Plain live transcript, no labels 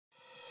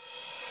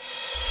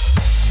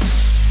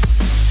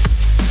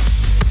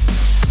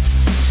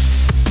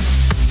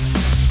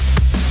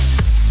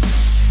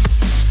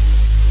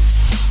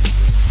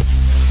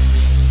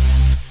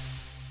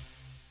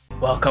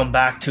Welcome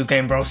back to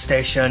Game Bro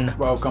Station.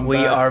 Welcome We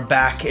back. are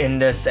back in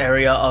this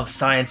area of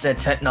science and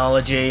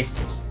technology.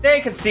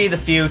 They can see the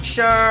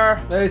future.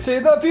 They see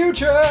the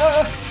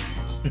future!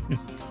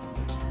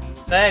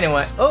 But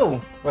anyway,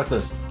 oh, What's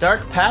this?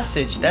 Dark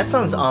Passage. That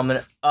sounds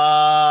ominous.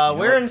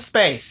 We're in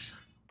space.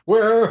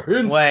 We're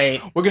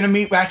gonna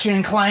meet Ratchet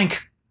and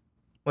Clank.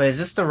 Wait, is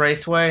this the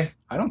raceway?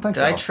 I don't think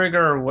Did so. I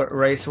trigger a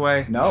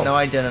raceway? No. No,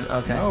 I didn't.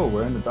 Okay. No,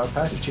 we're in the Dark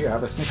Passage. Here,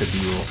 have a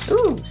snickerdoodle.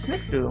 Ooh,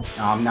 snickerdoodle.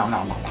 Nom nom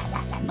nom nom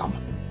nom nom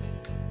nom.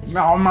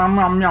 Nom nom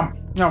nom nom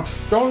nom.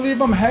 Don't leave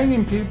them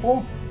hanging,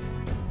 people.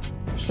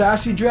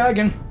 Sassy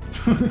dragon.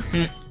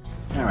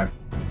 Anyway.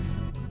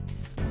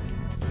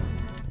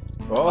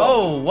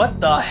 Oh, what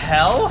the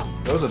hell?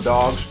 Those are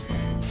dogs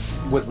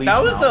with leech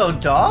That was mouths. a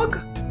dog?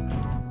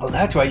 Oh,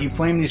 that's right. You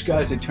flame these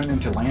guys, they turn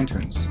into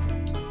lanterns.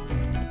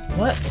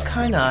 What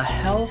kind of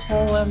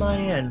hellhole am I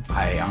in?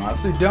 I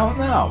honestly don't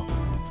know.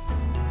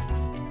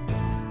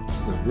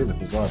 This is a really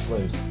bizarre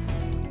place.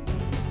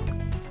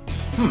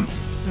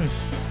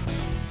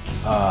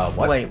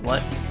 What? Wait,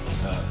 what?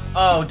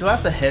 Oh, do I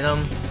have to hit him?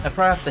 I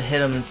probably have to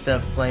hit him instead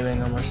of flaming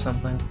him or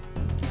something.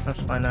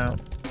 Let's find out.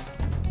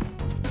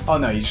 Oh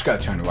no, you just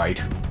gotta turn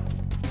right.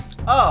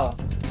 Oh!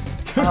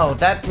 Oh,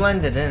 that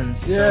blended in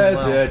so Yeah, it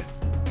well. did.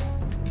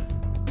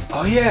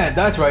 Oh yeah,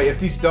 that's right. If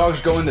these dogs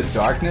go into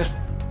darkness,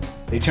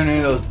 they turn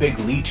into those big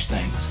leech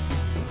things.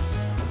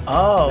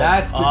 Oh!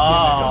 That's the gimmick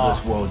of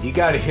this world. You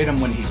gotta hit him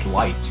when he's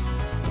light.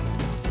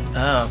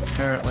 Oh,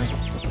 apparently.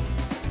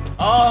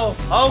 Oh!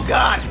 Oh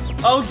god!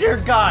 Oh dear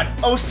god!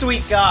 Oh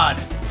sweet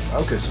god!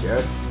 Okay,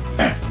 scared.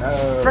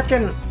 No.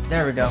 Frickin'...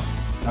 There we go.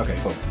 Okay,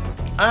 cool.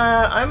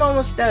 I'm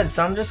almost dead,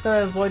 so I'm just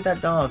gonna avoid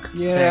that dog.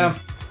 Yeah.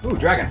 thing. Ooh,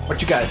 dragon.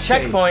 What you got?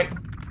 Checkpoint!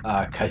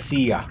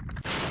 Casilla.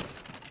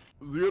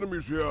 The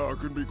enemies here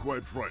can be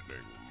quite frightening,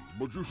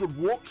 but you should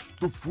watch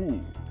the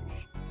fools.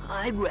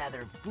 I'd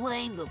rather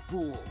flame the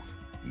fools.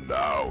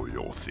 Now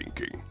you're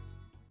thinking.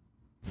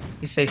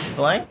 You say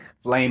flank?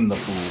 Flame the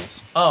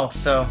fools. Oh,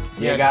 so...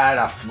 You yeah,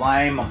 gotta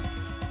flame them.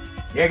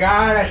 You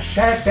gotta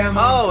set them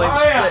Oh, on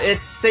fire.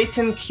 it's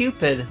Satan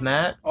Cupid,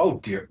 Matt. Oh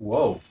dear,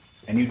 whoa.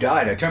 And you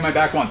died. I turned my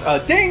back once.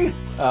 Ding!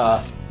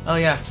 Oh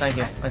yeah, thank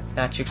you. I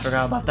thought you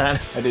forgot about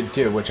that. I did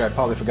too, which I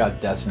probably forgot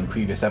that's in the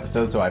previous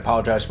episode, so I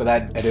apologize for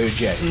that.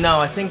 J. No,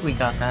 I think we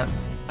got that.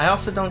 I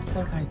also don't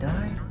think I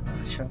died.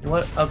 Not sure.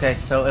 What? Okay,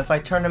 so if I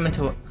turn him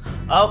into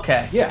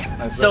okay.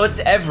 Yeah. So it's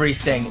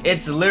everything.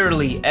 It's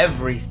literally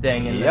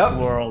everything in this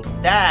world.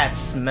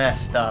 That's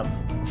messed up.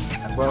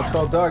 That's why it's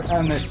called dark,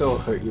 and they still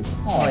hurt you.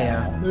 Oh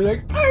yeah. They're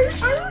like...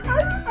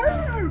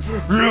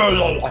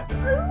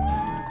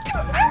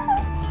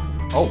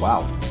 Oh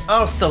wow.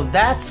 Oh, so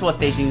that's what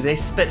they do. They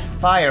spit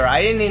fire.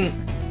 I didn't even...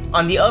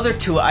 On the other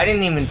two, I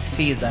didn't even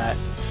see that.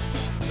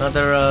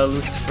 Another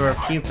Lucifer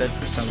Cupid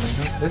for some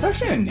reason. There's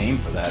actually a name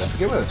for that. I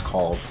forget what it's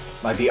called.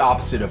 Like the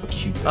opposite of a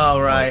cupid. Oh,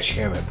 or right. a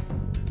cherub.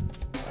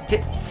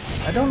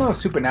 I don't know if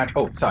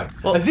supernatural... Oh, sorry.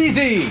 Well-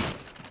 Azizi!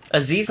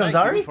 Aziz Thank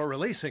Ansari? you for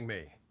releasing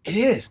me. It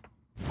is.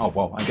 Oh,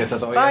 well, I guess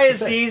that's all Bye, you have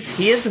to say. Aziz.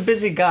 He is a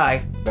busy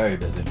guy. Very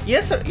busy.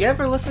 Yes, sir. You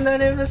ever listen to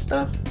any of his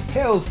stuff?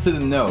 Hails to the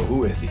no.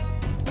 Who is he?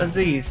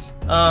 Aziz.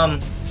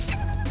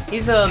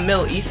 He's a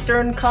Middle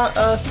Eastern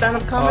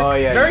stand-up comic. Oh,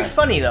 yeah, Very yeah.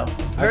 funny though.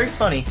 Very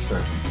funny.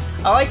 Sure.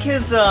 I like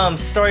his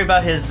story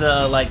about his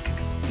like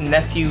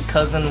nephew,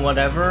 cousin,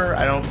 whatever.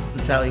 I don't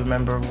exactly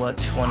remember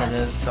which one it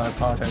is, so I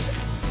apologize.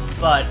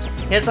 But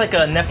he has like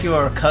a nephew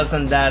or a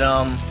cousin that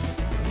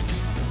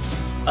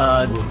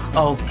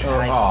oh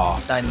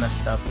god, I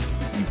messed up.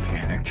 You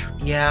panicked.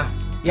 Yeah.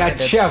 You I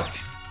did.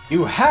 choked.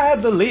 You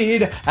had the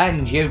lead,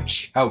 and you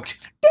choked.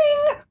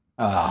 Ding!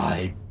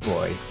 Ay,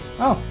 boy.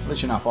 Oh, at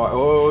least you're not far.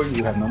 Oh,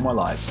 you have no more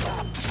lives.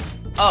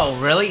 Oh,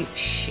 really?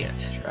 Shit.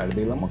 Try to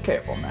be a little more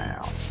careful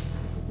now.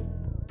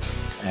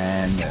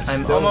 And there's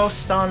I'm still,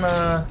 almost on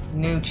a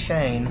new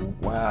chain.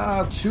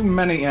 well, too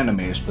many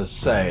enemies to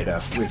say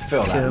to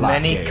refill that Too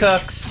life many gauge.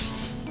 cooks.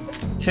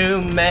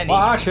 Too many.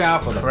 Watch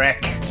out for the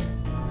Frick.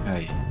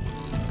 Hey.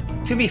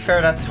 To be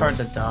fair, that's hard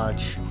to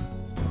dodge.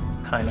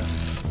 Kinda.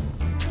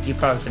 You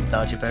probably could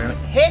dodge it better.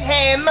 Hit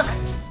him!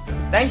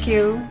 Thank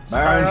you,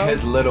 Burn Spyro.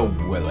 his little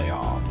willy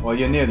off. Well,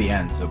 you're near the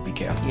end, so be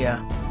careful.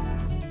 Yeah.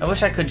 I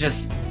wish I could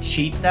just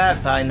cheat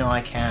that, but I know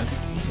I can't.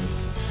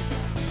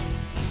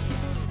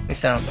 At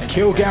least I don't think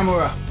Kill I can.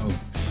 Gamera. Oh,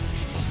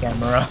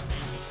 Gamera.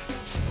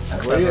 It's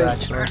that's what he clever, is.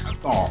 actually.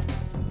 Oh.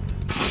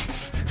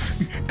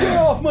 Get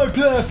off my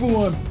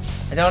platform!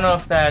 I don't know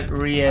if that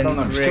I don't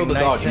know, just kill the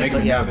dog. reignites You're it, making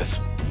but me yeah. nervous.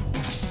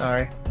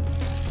 Sorry.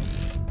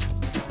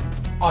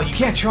 Oh, you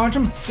can't charge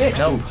him? Yeah.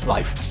 Nope. Ooh,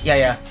 life.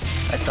 Yeah,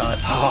 I saw it.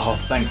 Oh,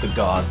 thank the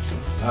gods.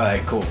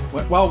 Alright, cool.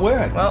 Well, we're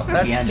at Well, the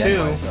that's end two.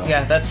 anyway, so.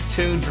 Yeah, that's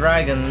two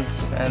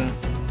dragons and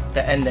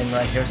the ending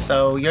right here.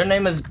 So your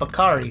name is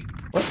Bakari.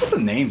 What's with the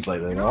names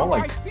lately? They're all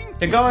like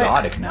They're going.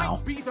 exotic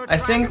now. I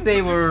think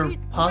they were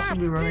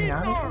possibly running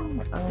out of them.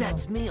 I don't know.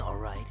 That's me, all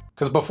right.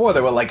 Because before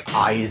they were like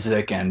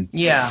Isaac and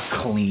Yeah.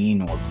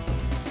 Clean or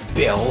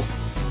Bill.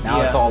 Now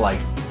it's Yeah. all like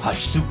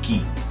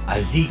Hatsuki,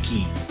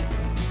 Aziki,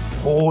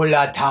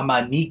 Hola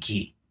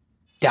Tamaniki,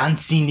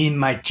 Dancing in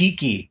My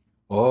Chiki,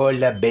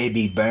 Hola,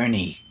 baby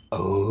Bernie.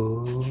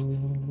 Oh.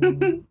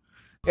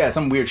 Yeah,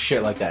 some weird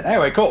shit like that.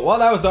 Anyway, cool. Well,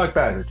 that was Dark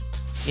Passage.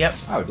 Yep.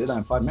 Oh, we did that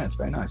in 5 minutes.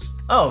 Very nice.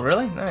 Oh,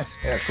 really? Nice.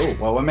 Yeah, cool.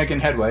 Well, we're making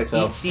headway,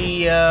 so...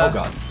 Eat the, oh,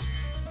 God.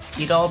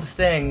 Eat all the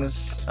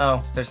things.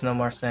 Oh, there's no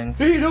more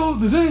things. Eat all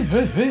the things.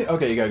 Hey, hey.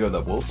 Okay, you gotta go to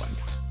the whirlwind.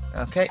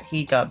 Okay,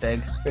 he got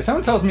big. Okay,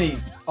 someone tells me...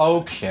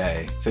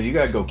 Okay, so you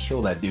gotta go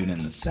kill that dude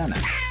in the center.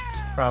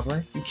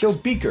 Probably. You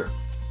killed Beaker.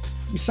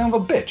 You son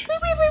of a bitch.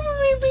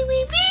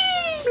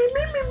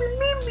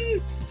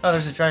 Oh,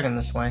 there's a dragon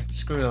this way.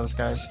 Screw those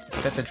guys.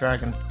 Get the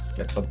dragon.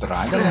 Get the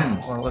dragon.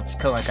 Well, let's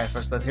kill that guy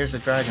first, but here's the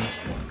dragon.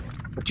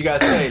 What you guys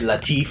say,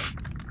 Latif?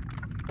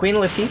 Queen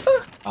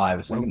Latifah? Oh, I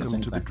was thinking the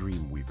same Welcome to thing. the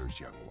Dream Weaver's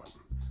young one.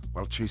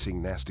 While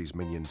chasing Nasty's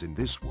minions in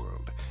this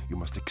world, you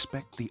must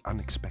expect the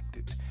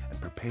unexpected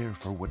and prepare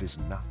for what is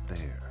not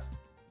there.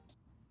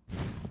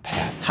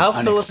 Path. How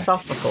Unexpected.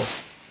 philosophical.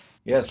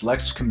 Yes,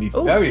 Lex can be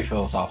Ooh. very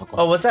philosophical.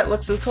 Oh, was that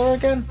Lex Luthor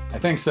again? I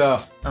think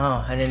so.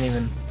 Oh, I didn't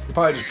even... You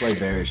probably just played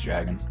various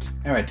dragons.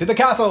 Anyway, to the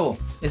castle!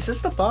 Is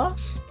this the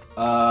boss?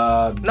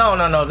 No,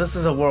 No, this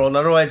is a world.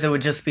 Otherwise, it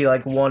would just be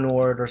like one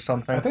word or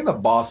something. I think the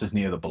boss is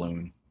near the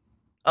balloon.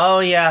 Oh,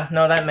 yeah.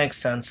 No, that makes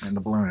sense. And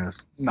the balloon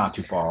is not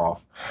too far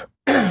off.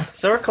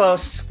 So we're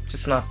close,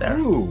 just not there.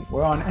 Ooh,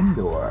 we're on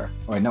Endor.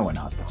 Oh, wait, no, we're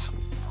not.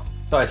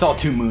 So I saw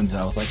 2 moons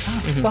and I was like,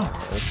 ah, Star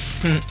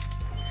Wars.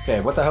 Okay,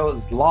 what the hell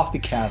is Lofty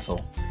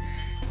Castle?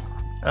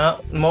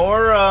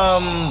 More,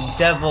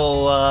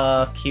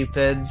 devil,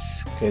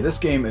 cupids. Okay, this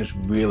game is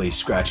really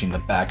scratching the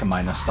back of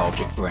my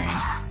nostalgic brain.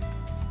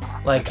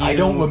 Like, I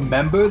don't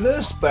remember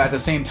this, but at the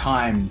same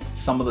time,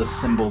 some of the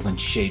symbols and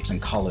shapes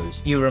and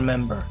colors, You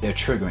remember. they're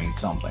triggering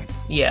something.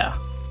 Yeah.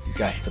 You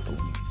gotta hit the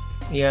balloon.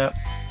 Yeah.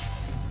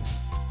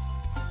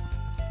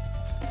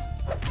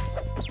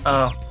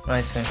 Oh,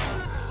 I see.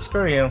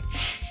 Screw you.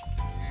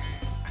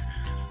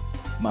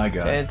 My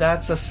god. Okay,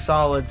 that's a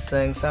solid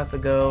thing, so I have to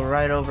go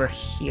right over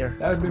here.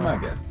 That would be my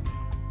guess.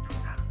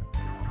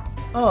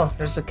 Oh,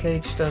 there's a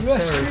caged Rescue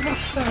fairy. the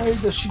fairy.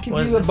 Does she give What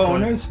you is the this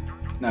one? boners?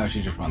 No,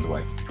 she just runs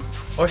away.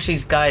 Or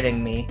she's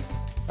guiding me.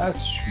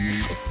 That's true.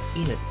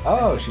 Eat it.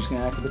 Oh, she's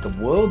gonna activate the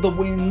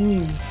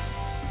whirlwinds.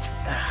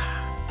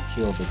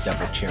 Kill the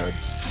devil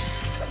cherubs.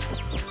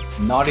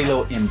 Naughty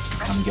little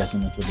imps, I'm guessing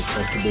that's what it's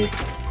supposed to be.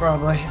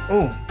 Probably.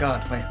 Oh,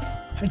 God, wait.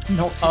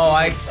 No. Oh,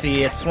 I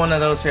see. It's one of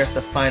those where you have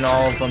to find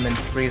all of them and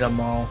free them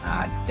all.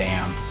 Ah,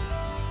 damn.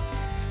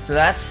 So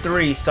that's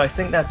 3, so I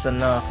think that's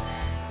enough.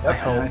 Yep, I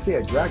hope. and I see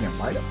a dragon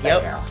right up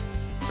Yep. there.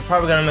 We're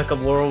probably gonna make a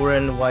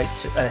whirlwind right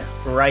to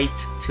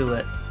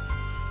it.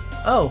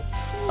 Oh,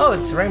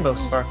 it's rainbow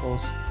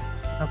sparkles.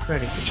 How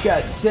pretty. What you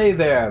guys say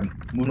there,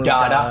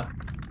 Mudada?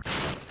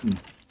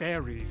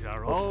 Fairies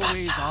are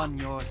always on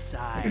your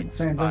side.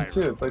 Same thing Spyro.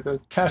 too. It's like the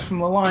cash from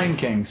the Lion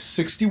King.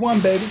 61,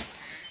 baby.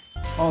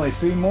 Only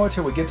 3 more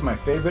till we get to my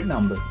favorite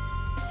number.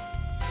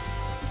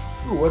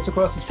 Ooh, what's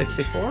across the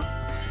 64?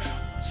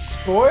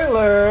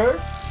 Spoiler!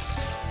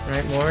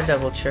 Right, more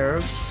devil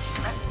cherubs.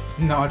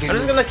 Naughty. I'm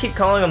just gonna keep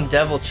calling them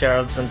devil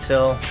cherubs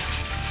until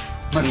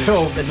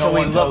until until no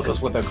we one tells look-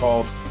 us what they're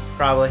called.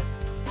 probably.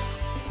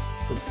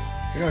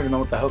 We don't even know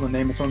what the hell the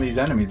name of some of these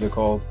enemies are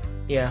called.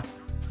 Yeah.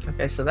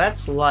 Okay, so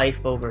that's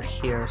life over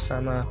here. So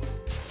I'm gonna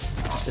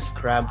just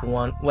grab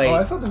one. Wait. Oh,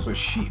 I thought those were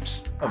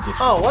sheeps of this.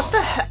 Oh, what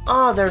the hell?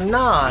 Oh, they're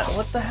not.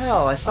 What the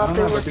hell? I thought I they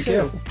don't know, were but be too.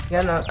 careful.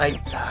 Yeah, no,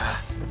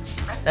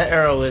 that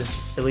arrow is,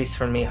 at least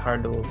for me,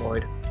 hard to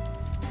avoid.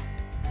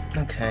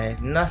 Okay,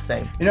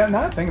 nothing. You know,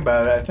 now that I think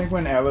about it, I think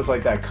when arrows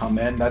like that come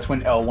in, that's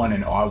when L1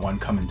 and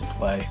R1 come into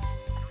play.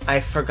 I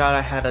forgot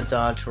I had a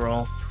dodge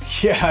roll.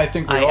 Yeah, I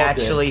think we I all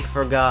actually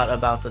forgot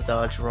about the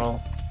dodge roll.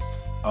 did.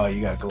 Oh,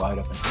 you gotta glide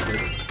up and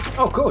do it.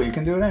 Oh, cool, you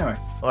can do it anyway.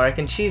 Or I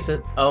can cheese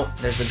it. Oh,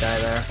 there's a guy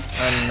there.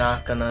 I'm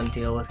not gonna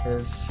deal with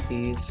his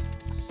steez.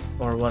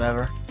 Or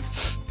whatever.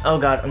 Oh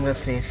god, I'm gonna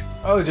sneeze.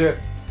 Oh, dear.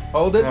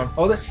 Hold it, Come on.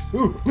 hold it.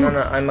 Ooh, No,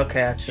 I'm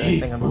okay actually. I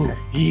think I'm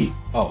okay.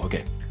 Oh,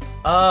 okay.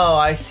 Oh,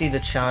 I see the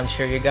challenge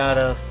here. You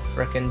gotta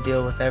frickin'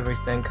 deal with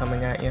everything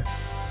coming at you.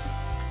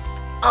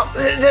 Oh,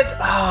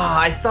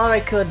 I thought I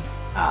could.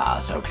 Ah,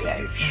 so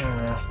close.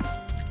 Uh,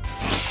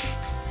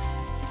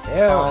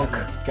 Yeah,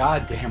 Bonk.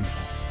 goddamn.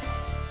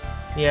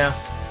 yeah,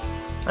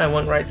 I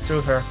went right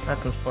through her.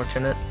 That's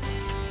unfortunate.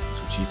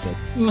 That's what she said.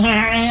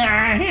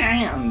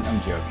 I'm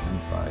joking,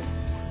 I'm sorry.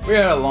 We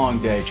had a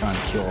long day trying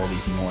to kill all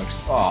these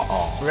Norks.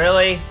 Oh.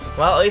 Really?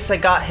 Well, at least I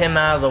got him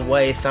out of the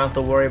way, so I don't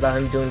have to worry about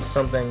him doing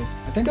something.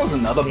 I think that was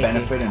another Sneaky.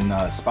 benefit in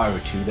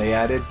Spyro 2 they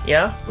added,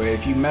 Yeah? where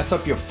if you mess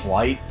up your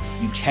flight,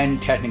 you can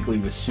technically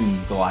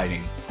resume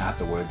gliding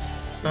afterwards.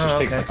 It just Oh,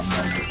 takes okay. like a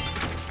moment.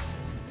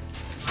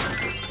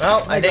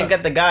 Well, I my didn't God.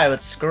 get the guy,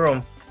 but screw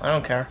him. I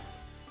don't care.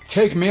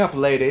 Take me up,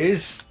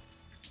 ladies.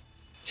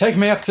 Take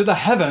me up to the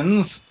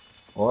heavens.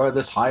 Or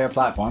this higher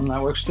platform,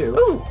 that works too.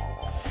 Ooh!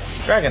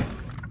 Dragon.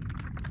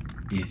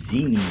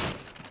 Izini.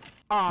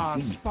 Ah,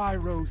 See.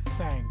 Spyro,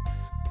 thanks.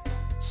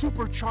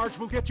 Supercharge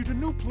will get you to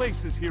new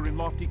places here in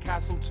Lofty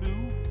Castle too.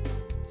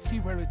 See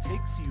where it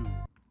takes you.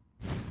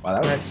 Wow, that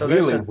Alright, was so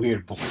really there's a-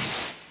 weird voice.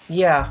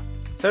 Yeah.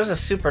 So there's a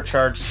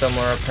supercharge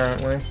somewhere,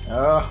 apparently.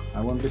 Oh,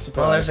 I wouldn't be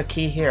surprised. Well, there's a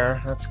key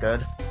here. That's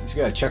good. He's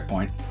got a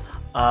checkpoint.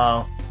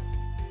 Oh.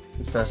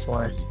 It's this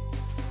way.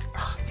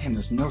 Oh, damn,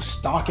 there's no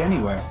stock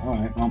anywhere.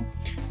 Alright, well.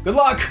 Good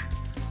luck!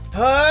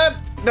 Oh,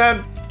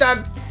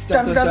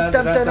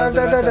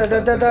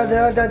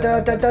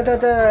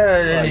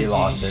 you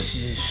lost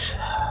it.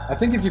 I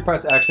think if you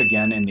press X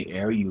again in the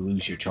air, you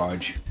lose your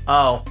charge.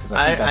 Oh, 'Cause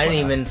I think that's I what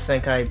didn't even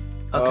think I... Okay.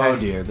 Oh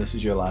dear, this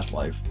is your last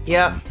life.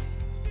 Yep.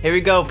 Here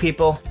we go,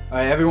 people.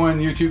 Alright, everyone in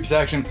the YouTube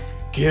section,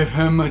 give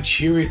him a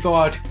cheery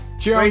thought.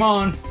 Cheer him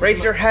on.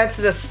 Raise your hands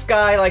to the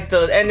sky like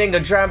the ending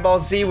of Dragon Ball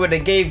Z where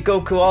they gave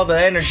Goku all the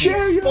energy.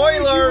 Share your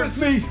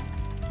Spoilers! energy with me.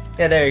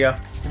 Yeah, there you go.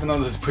 Even though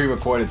this is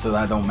pre-recorded, so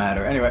that don't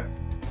matter. Anyway.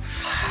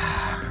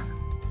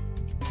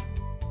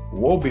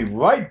 We'll be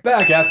right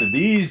back after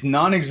these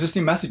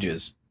non-existing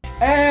messages.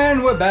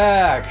 And we're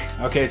back!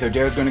 Okay, so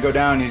Jared's gonna go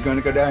down, he's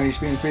gonna go down, he's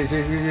speeding,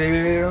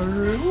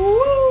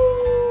 Woo!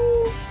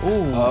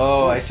 Ooh.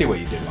 Oh, I see what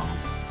you did wrong.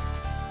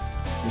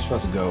 You're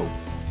supposed to go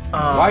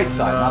right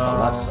side, not the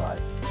left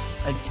side.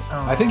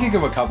 I think you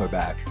can recover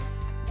back.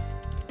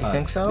 You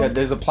think so? Yeah,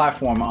 there's a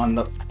platform on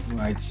the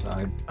right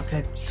side.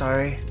 Okay,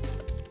 sorry.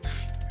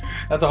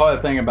 That's the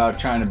hard thing about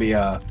trying to be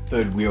a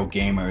third wheel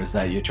gamer is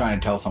that you're trying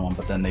to tell someone,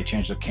 but then they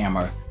change the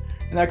camera.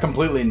 And that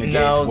completely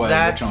negates what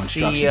original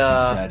instructions you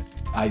said.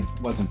 I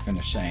wasn't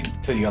finished saying.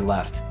 To your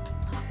left.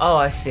 Oh,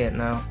 I see it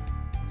now.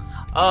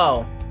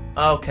 Oh.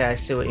 Okay, I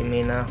see what you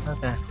mean now.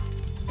 Okay.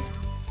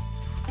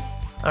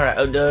 Alright.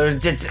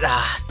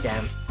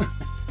 Damn.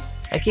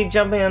 I keep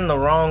jumping on the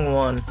wrong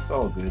one. It's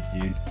all good,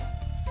 dude.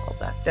 Fall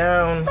back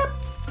down.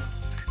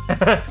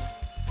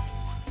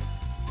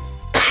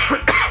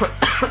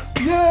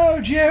 Yo,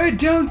 Jared,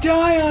 don't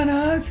die on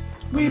us.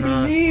 We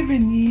believe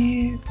in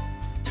you.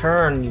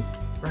 Turn, you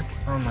frick.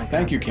 Oh my god.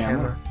 Thank you,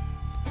 camera.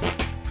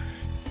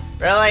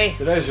 Really?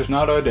 Today's just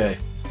not our day.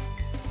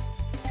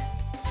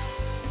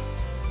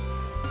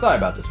 Sorry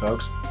about this,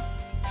 folks.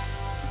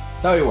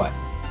 Tell you what,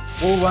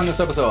 we'll run this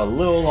episode a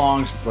little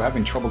long since we're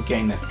having trouble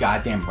getting this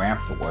goddamn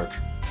ramp to work.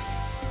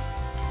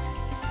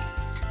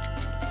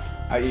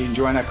 Are you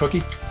enjoying that cookie?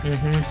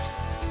 Mm-hmm.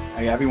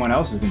 Hey, everyone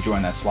else is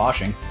enjoying that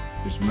sloshing.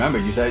 Just remember,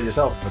 you said it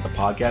yourself, with the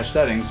podcast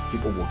settings,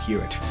 people will hear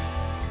it.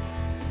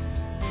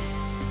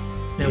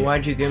 Now,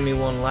 why'd you give me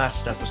one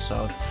last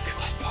episode?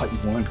 Because I thought you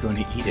weren't going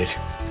to eat it.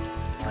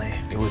 Why?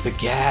 It was a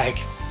gag.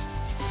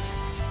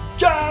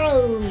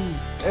 Go!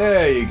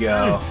 There you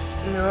go.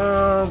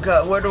 No,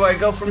 God, where do I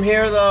go from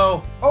here,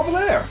 though? Over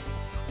there.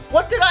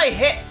 What did I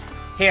hit?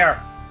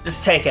 Here,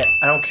 just take it.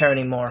 I don't care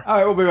anymore.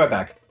 Alright, we'll be right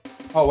back.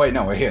 Oh, wait,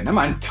 no, we're here. Never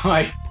mind.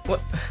 What?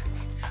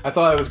 I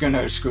thought I was going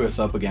to screw us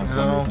up again for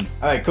some reason.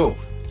 Alright, cool.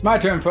 It's my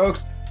turn,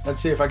 folks.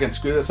 Let's see if I can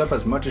screw this up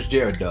as much as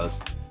Jared does.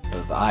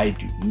 Because I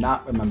do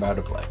not remember how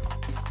to play.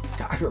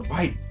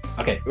 Right.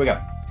 Okay, here we go.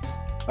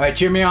 Alright,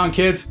 cheer me on,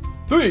 kids.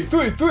 3,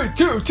 3, 3,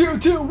 2, 2,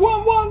 2,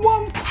 1, 1,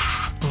 1.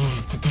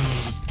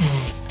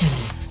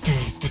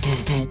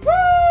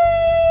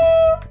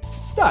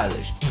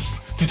 Stylish.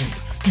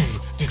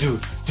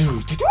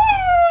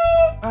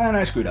 And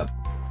I screwed up.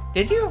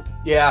 Did you?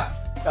 Yeah.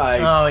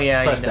 Oh,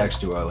 yeah, pressed X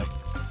too early.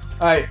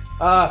 Alright,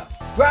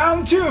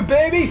 round 2,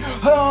 baby!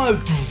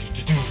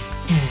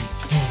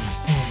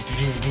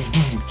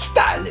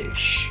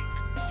 Stylish!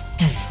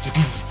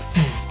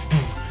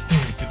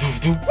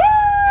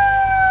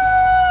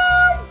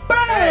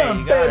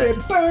 Bam, baby,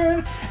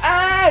 burn!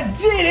 I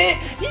did it!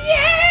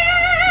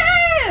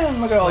 Yeah!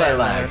 Look at all that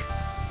lag.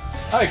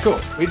 Alright, cool.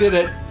 We did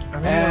it.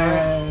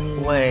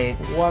 And wait.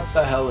 What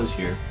the hell is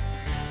here?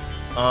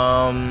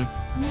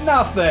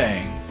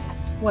 Nothing.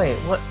 Wait,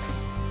 what?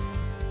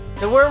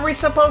 Then where are we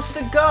supposed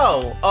to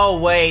go? Oh,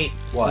 wait.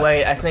 What?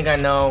 Wait, I think I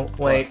know.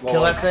 Wait, What?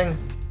 kill that thing.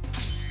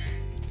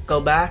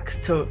 Go back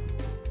to...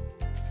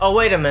 Oh,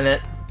 wait a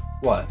minute.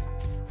 What?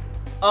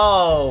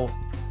 Oh.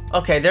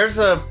 Okay, there's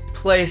a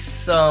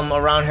place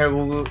around here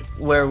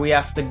where we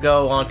have to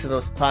go onto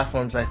those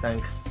platforms, I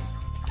think.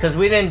 Because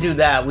we didn't do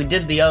that. We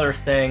did the other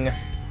thing.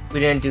 We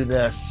didn't do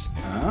this.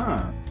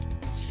 Ah.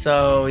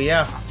 So,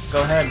 yeah.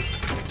 Go ahead.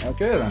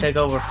 Okay, then. Take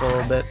over for a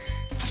little bit.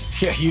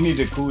 Yeah, you need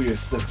to cool your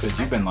stuff because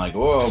you've been like,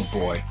 oh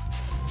boy.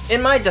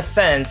 In my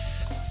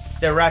defense,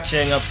 they're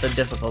ratcheting up the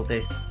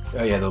difficulty.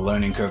 Oh yeah, the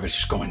learning curve is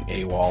just going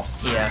AWOL.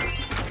 Yeah.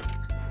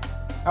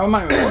 I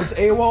remind me, what's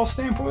AWOL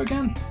stand for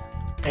again?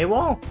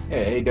 AWOL? Yeah,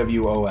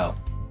 A-W-O-L.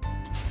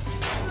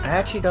 I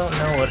actually don't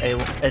know what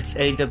it's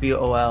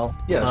AWOL.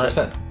 Yeah, that's what I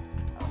said.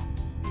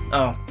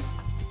 Oh.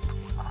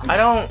 I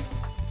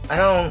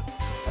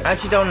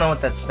actually don't know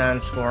what that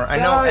stands for. I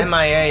know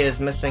MIA is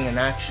missing in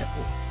action.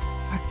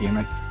 God damn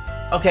it.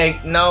 Okay,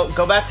 no,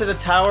 go back to the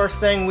tower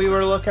thing we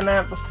were looking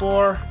at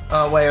before.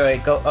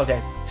 Wait, go,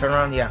 okay, turn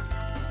around, yeah.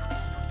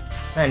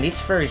 Man, these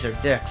furries are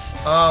dicks.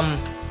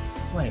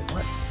 Wait,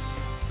 what?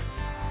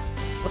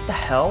 What the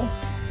hell?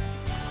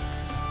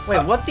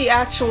 Wait, what the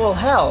actual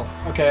hell?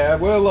 Okay,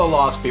 we're a little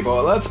lost,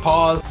 people. Let's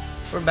pause.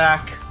 We're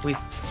back.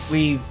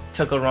 We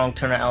took a wrong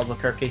turn at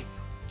Albuquerque.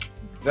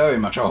 Very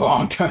much a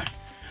long time.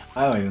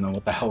 I don't even know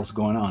what the hell's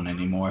going on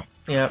anymore.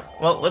 Yeah.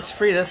 Well, let's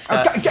free this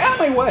guy. Get out of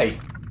my way!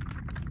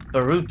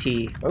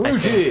 Baruti.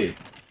 Baruti!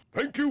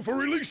 Thank you for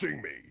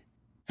releasing me.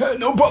 Hey,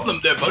 no problem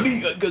there,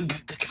 buddy.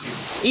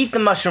 Eat the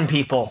mushroom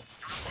people.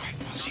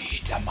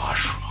 Eat the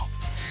mushroom.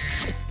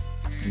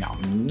 No.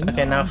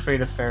 Okay, now free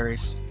the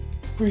fairies.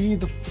 Free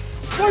the...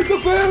 Fight the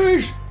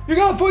fairies! You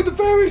gotta fight the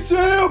fairies,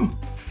 Sam!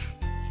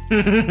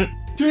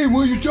 Team,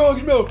 what are you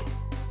talking about?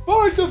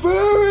 Fight the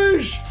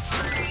fairies!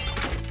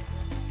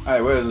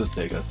 Alright, where does this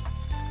take us?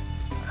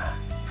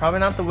 Probably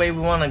not the way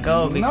we want to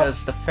go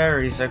because the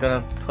fairies are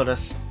gonna put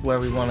us where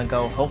we want to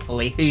go,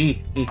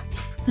 hopefully.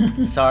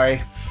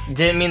 Sorry.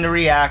 Didn't mean to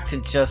react,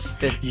 it just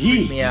freaked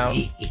me out.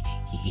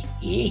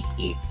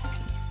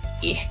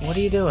 What are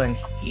you doing?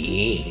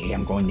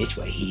 I'm going this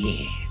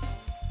way.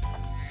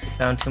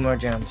 Found 2 more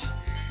gems.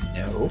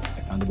 No,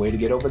 I found a way to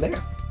get over there.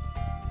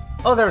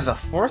 Oh, there's a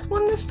 4th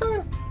one this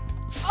time?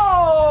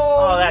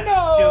 Oh, that's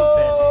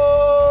stupid.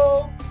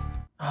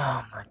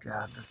 Oh my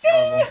god, that's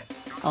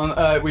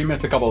horrible. We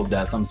missed a couple of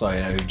deaths, I'm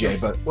sorry, Jay,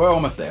 but we're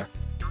almost there.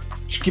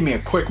 Just give me a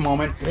quick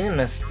moment. We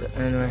missed it,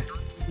 anyway.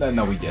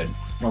 No, we did.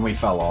 When we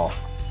fell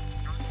off.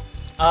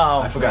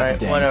 Oh, I forgot right, the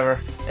dang. whatever.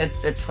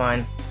 It's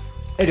fine.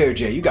 Hey there,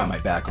 Jay, you got my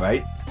back,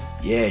 right?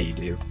 Yeah, you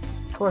do.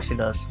 Of course he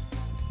does.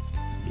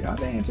 You don't have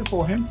to answer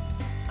for him,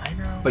 I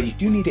know. but you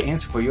do need to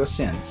answer for your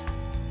sins.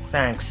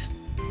 Thanks.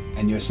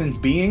 And your sins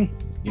being,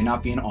 you're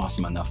not being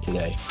awesome enough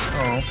today.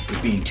 Oh.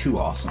 You're being too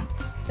awesome.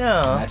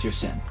 No. And that's your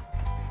sin.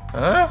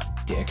 Huh?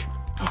 Dick.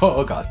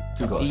 Oh god,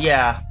 too close.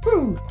 Yeah.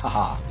 Woo!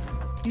 Haha.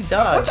 He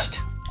dodged.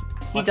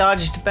 He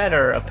dodged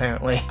better,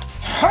 apparently.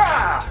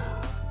 Ha!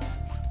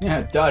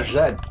 Yeah, dodge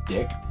that,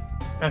 dick.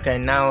 Okay,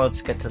 now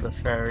let's get to the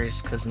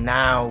fairies, because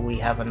now we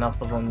have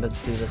enough of them to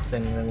do the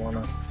thing we want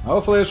to.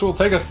 Hopefully this will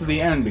take us to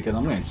the end, because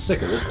I'm getting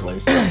sick of this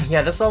place.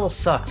 Yeah, this level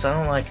sucks. I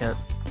don't like it.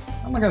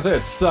 I'm not gonna say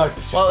it sucks,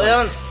 it's just Well, it like,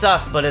 doesn't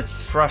suck, but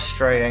it's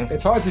frustrating.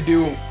 it's hard to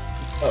do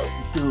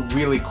through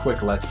really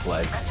quick Let's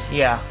Play.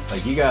 Yeah.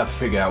 Like, you gotta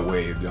figure out where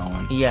you're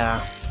going.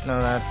 Yeah. No,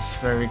 that's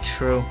very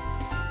true.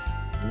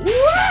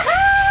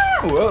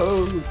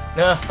 Whoa!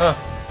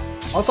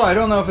 Also, I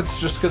don't know if it's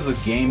just because of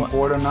the game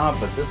port or not,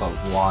 but there's a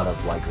lot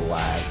of, like,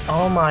 lag.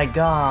 Oh my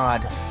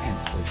god. Man,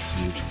 this place is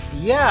huge.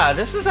 Yeah,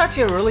 this is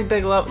actually a really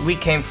big level. We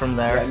came from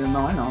there. Yeah,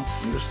 no, I know.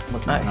 I'm just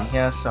looking around.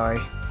 Yeah, sorry.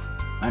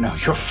 I know,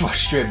 you're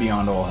frustrated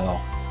beyond all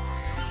hell.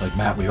 Like,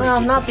 Matt, we already Well,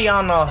 did not this.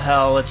 beyond all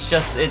hell. It's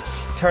just,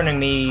 it's turning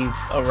me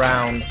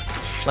around.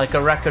 Like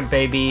a record,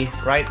 baby.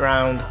 Right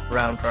round,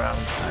 round.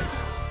 Nice.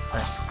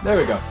 Nice. There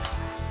we go.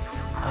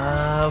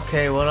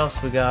 Okay, what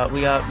else we got?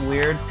 We got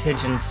weird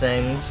pigeon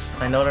things.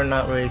 I know they're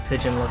not really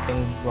pigeon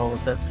looking. Roll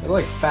with it. They're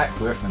like fat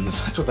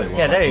griffins. That's what they look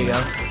Yeah, like. there you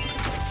go.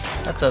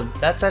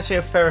 That's actually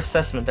a fair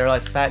assessment. They're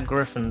like fat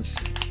griffins.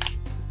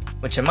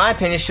 Which in my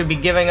opinion should be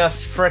giving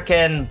us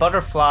frickin'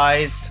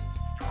 butterflies.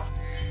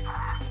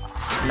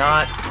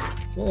 Not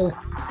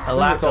a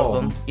lack that's all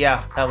of of them.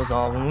 Yeah, that was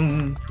all of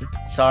them.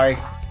 Sorry.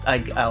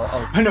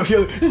 I'll... I know,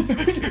 you're...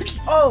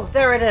 Oh,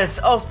 there it is.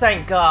 Oh,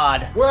 thank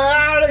God. We're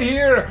out of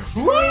here!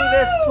 Screw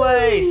this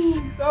place.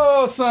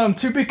 Awesome.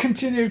 To be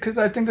continued, because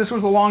I think this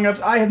was a long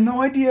episode. I have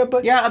no idea,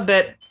 but... Yeah, a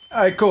bit.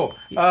 Alright, cool.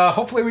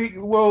 Hopefully we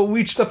will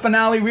reach the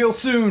finale real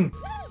soon.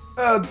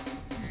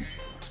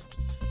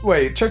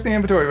 Wait, check the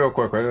inventory real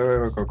quick.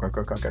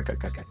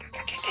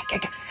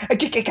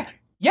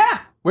 Yeah!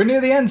 We're near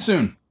the end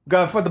soon.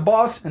 Got for the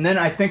boss, and then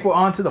I think we're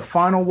on to the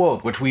final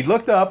world, which we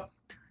looked up.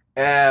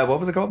 What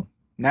was it called?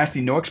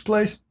 Nasty Nork's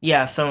place?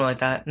 Yeah, something like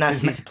that.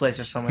 Nasty's place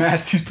or something.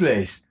 Nasty's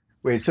place.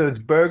 Wait, so it's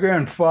burger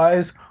and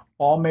fries,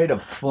 all made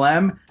of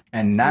phlegm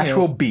and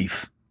natural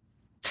beef.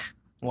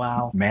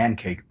 Wow. Man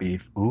cake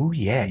beef. Ooh,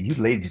 yeah, you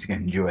ladies are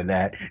gonna enjoy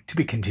that. To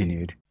be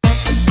continued.